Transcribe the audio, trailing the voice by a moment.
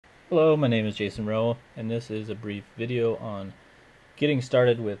Hello, my name is Jason Rowe, and this is a brief video on getting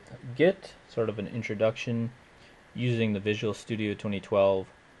started with Git, sort of an introduction using the Visual Studio 2012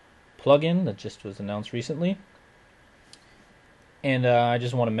 plugin that just was announced recently. And I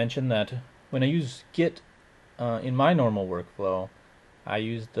just want to mention that when I use Git in my normal workflow, I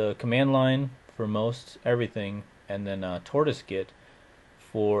use the command line for most everything, and then Tortoise Git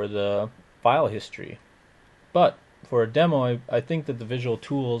for the file history. But for a demo, I think that the visual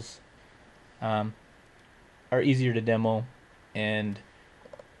tools are easier to demo, and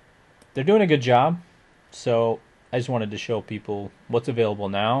they're doing a good job. So I just wanted to show people what's available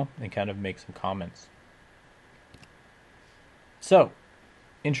now and kind of make some comments. So,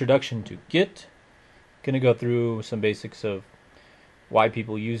 introduction to Git. Going to go through some basics of why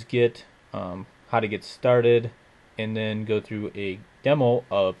people use Git, how to get started, and then go through a demo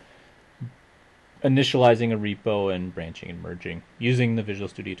of initializing a repo and branching and merging using the Visual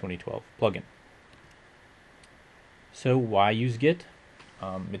Studio 2012 plugin. So why use Git?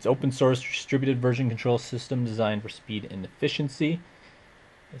 It's open source distributed version control system designed for speed and efficiency.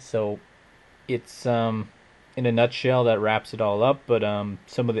 So it's in a nutshell that wraps it all up, but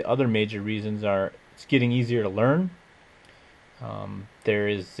some of the other major reasons are it's getting easier to learn. There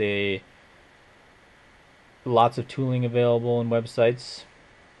is lots of tooling available on websites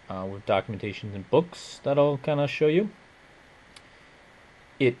with documentations and books that I'll kind of show you.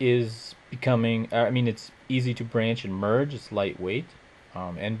 It is becoming, it's easy to branch and merge. It's lightweight,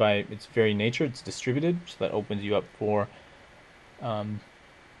 and by its very nature, it's distributed, so that opens you up for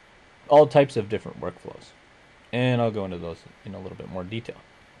all types of different workflows. And I'll go into those in a little bit more detail.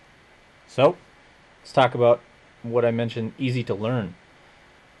 So, let's talk about what I mentioned, easy to learn.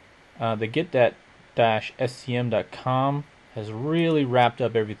 The git-scm.com has really wrapped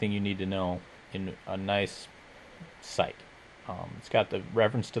up everything you need to know in a nice site. It's got the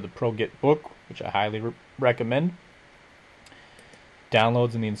reference to the Pro Git book, which I highly recommend.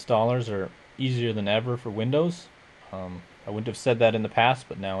 Downloads and the installers are easier than ever for Windows. I wouldn't have said that in the past,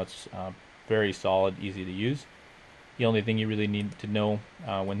 but now it's very solid, easy to use. The only thing you really need to know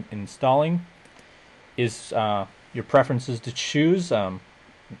when installing is your preferences to choose.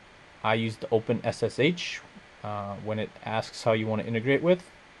 I use the OpenSSH when it asks how you want to integrate with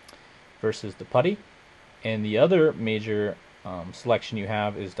versus the PuTTY. And the other major selection you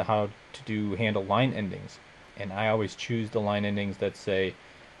have is to how to handle line endings. And I always choose the line endings that say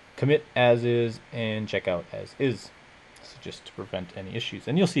commit as is and checkout as is. So just to prevent any issues.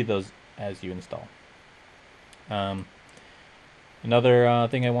 And you'll see those as you install. Another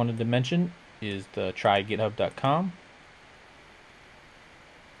thing I wanted to mention is the trygithub.com,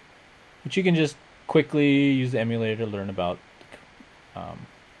 which you can just quickly use the emulator to learn about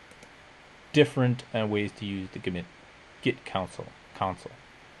different ways to use the Git console.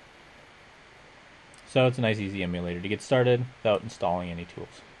 So it's a nice easy emulator to get started without installing any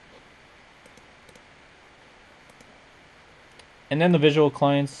tools. And then the visual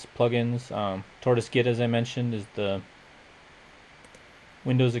clients, plugins. Tortoise Git, as I mentioned, is the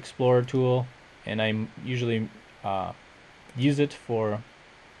Windows Explorer tool, and I usually use it for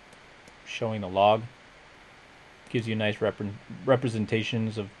showing the log. Gives you nice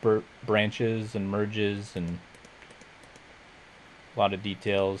representations of branches and merges and a lot of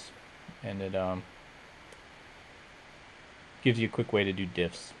details, and it gives you a quick way to do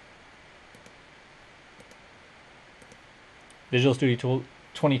diffs. Visual Studio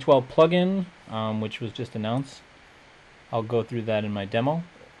 2012 plugin, which was just announced. I'll go through that in my demo,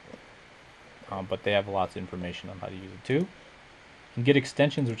 but they have lots of information on how to use it too. And Git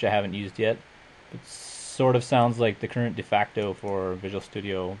extensions, which I haven't used yet. It sort of sounds like the current de facto for Visual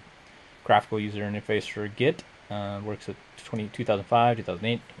Studio graphical user interface for Git. Works at 2005,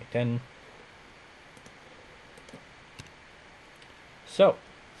 2008, 2010. So,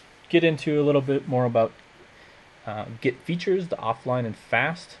 get into a little bit more about Git features, the offline and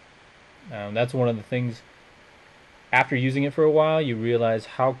fast. That's one of the things, after using it for a while, you realize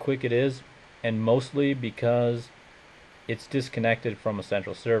how quick it is, and mostly because it's disconnected from a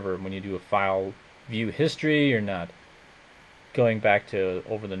central server. When you do a file view history, you're not going back to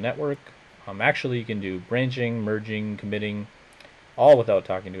over the network. Actually, you can do branching, merging, committing, all without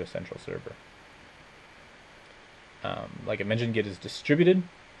talking to a central server. Like I mentioned, Git is distributed.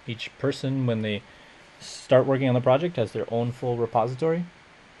 Each person, when they start working on the project, has their own full repository.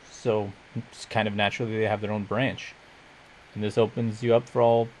 So it's kind of naturally they have their own branch. And this opens you up for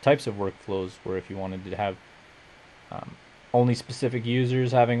all types of workflows, where if you wanted to have only specific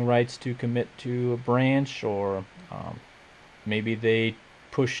users having rights to commit to a branch, or maybe they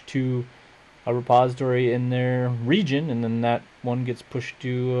push to a repository in their region, and then that one gets pushed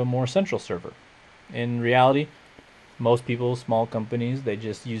to a more central server. In reality, most people, small companies, they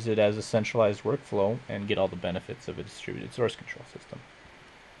just use it as a centralized workflow and get all the benefits of a distributed source control system.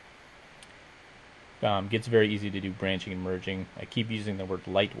 Gets very easy to do branching and merging. I keep using the word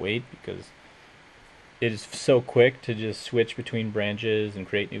lightweight because it is so quick to just switch between branches and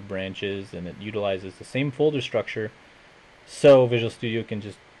create new branches, and it utilizes the same folder structure, so Visual Studio can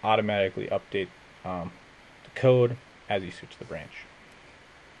just automatically update the code as you switch the branch.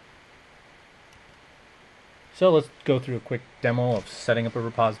 So let's go through a quick demo of setting up a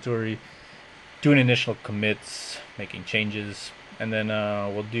repository, doing initial commits, making changes, and then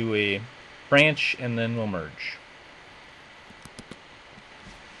we'll do a branch and then we'll merge.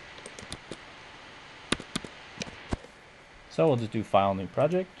 So we'll just do file, new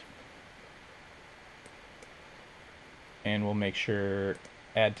project, and we'll make sure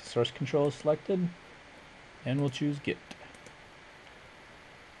add to source control is selected, and we'll choose Git.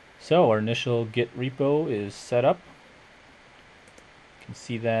 So our initial Git repo is set up. You can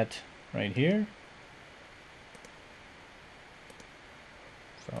see that right here.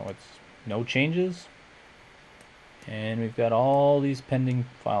 So it's no changes, and we've got all these pending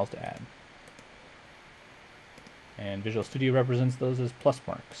files to add. And Visual Studio represents those as plus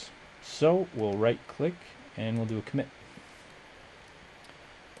marks. So we'll right click and we'll do a commit.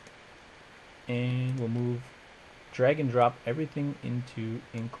 And we'll move, drag and drop everything into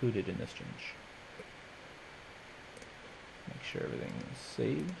included in this change. Make sure everything is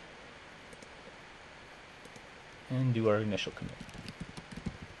saved. And do our initial commit.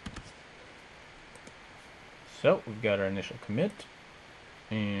 So we've got our initial commit.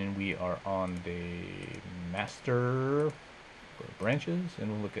 And we are on the master branches, and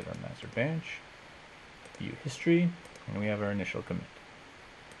we'll look at our master branch, view history, and we have our initial commit.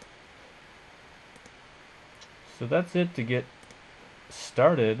 So that's it to get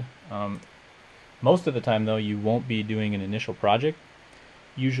started. Most of the time though, you won't be doing an initial project.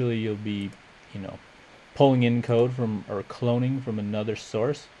 Usually you'll be, pulling in code from or cloning from another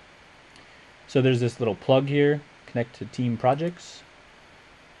source. So there's this little plug here, connect to team projects,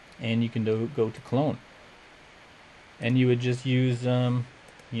 and you can go to clone, and you would just use HTTPS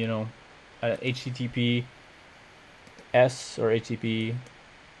or HTTP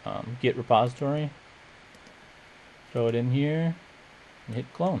Git repository, throw it in here and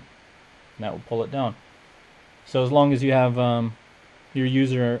hit clone, and that will pull it down. So as long as you have your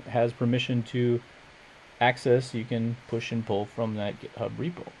user has permission to access, you can push and pull from that GitHub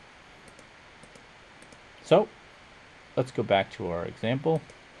repo. So let's go back to our example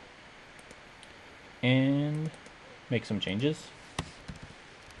and make some changes.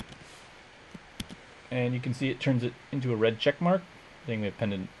 And you can see it turns it into a red check mark, saying we have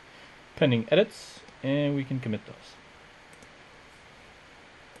pending edits, and we can commit those.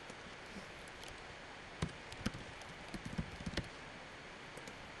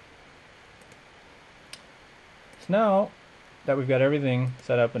 So now that we've got everything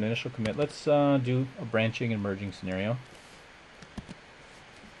set up in initial commit, let's do a branching and merging scenario.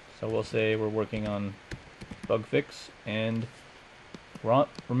 So we'll say we're working on bug fix, and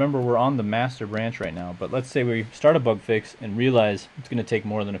remember we're on the master branch right now, but let's say we start a bug fix and realize it's going to take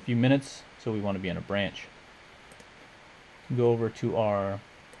more than a few minutes, so we want to be on a branch. Go over to our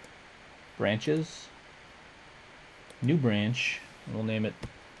branches, new branch, and we'll name it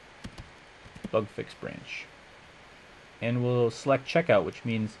bug fix branch. And we'll select checkout, which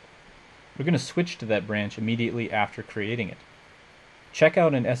means we're going to switch to that branch immediately after creating it.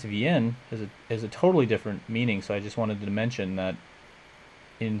 Checkout in SVN has a totally different meaning, so I just wanted to mention that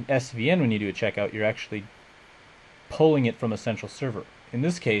in SVN, when you do a checkout, you're actually pulling it from a central server. In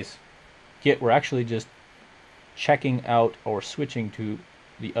this case, Git, we're actually just checking out or switching to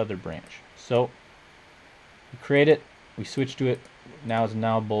the other branch. So we create it, we switch to it, now it's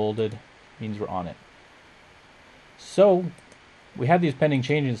now bolded, means we're on it. So we have these pending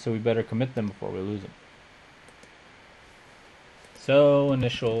changes, so we better commit them before we lose them. So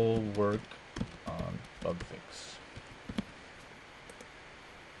initial work on bug fix.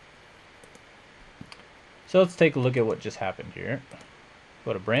 So let's take a look at what just happened here.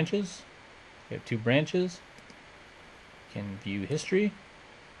 Go to branches. We have two branches. You can view history. You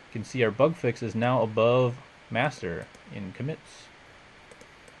can see our bug fix is now above master in commits.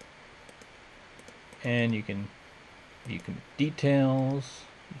 And you can view commit details.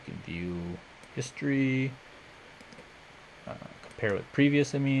 You can view history. Compare with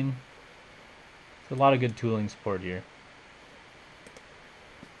previous, There's a lot of good tooling support here.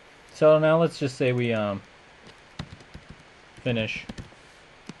 So now let's just say we finish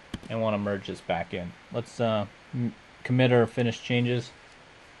and want to merge this back in. Let's commit our finished changes.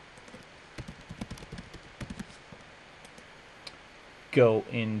 Go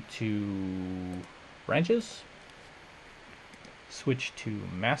into branches, switch to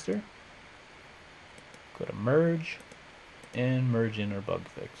master, go to merge, and merge in our bug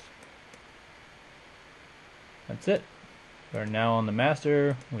fix. That's it. We're now on the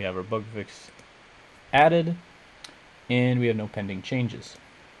master. We have our bug fix added, and we have no pending changes.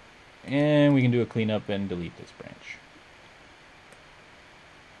 And we can do a cleanup and delete this branch.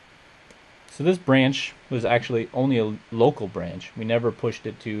 So this branch was actually only a local branch. We never pushed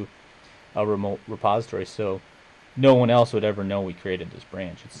it to a remote repository, so no one else would ever know we created this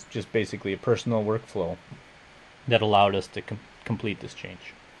branch. It's just basically a personal workflow that allowed us to complete this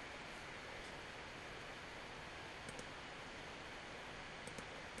change.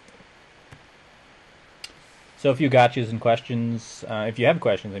 So if you gotchas and questions, if you have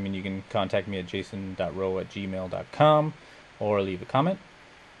questions, I mean, you can contact me at jason.rowe@gmail.com or leave a comment.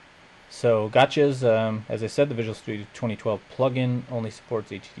 So gotchas, as I said, the Visual Studio 2012 plugin only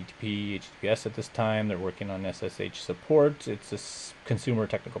supports HTTP, HTTPS at this time. They're working on SSH support. It's a consumer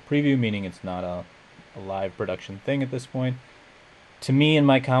technical preview, meaning it's not a live production thing at this point. To me, in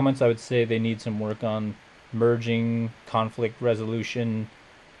my comments, I would say they need some work on merging, conflict resolution.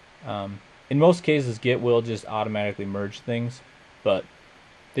 In most cases, Git will just automatically merge things, but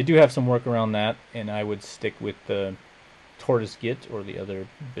they do have some work around that, and I would stick with the Tortoise Git or the other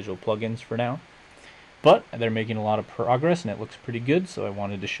visual plugins for now. But they're making a lot of progress, and it looks pretty good, so I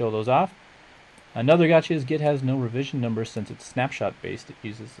wanted to show those off. Another gotcha is Git has no revision numbers since it's snapshot based. It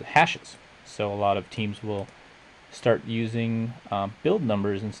uses the hashes, so a lot of teams will start using build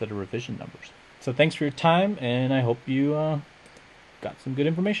numbers instead of revision numbers. So thanks for your time, and I hope you got some good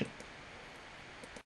information.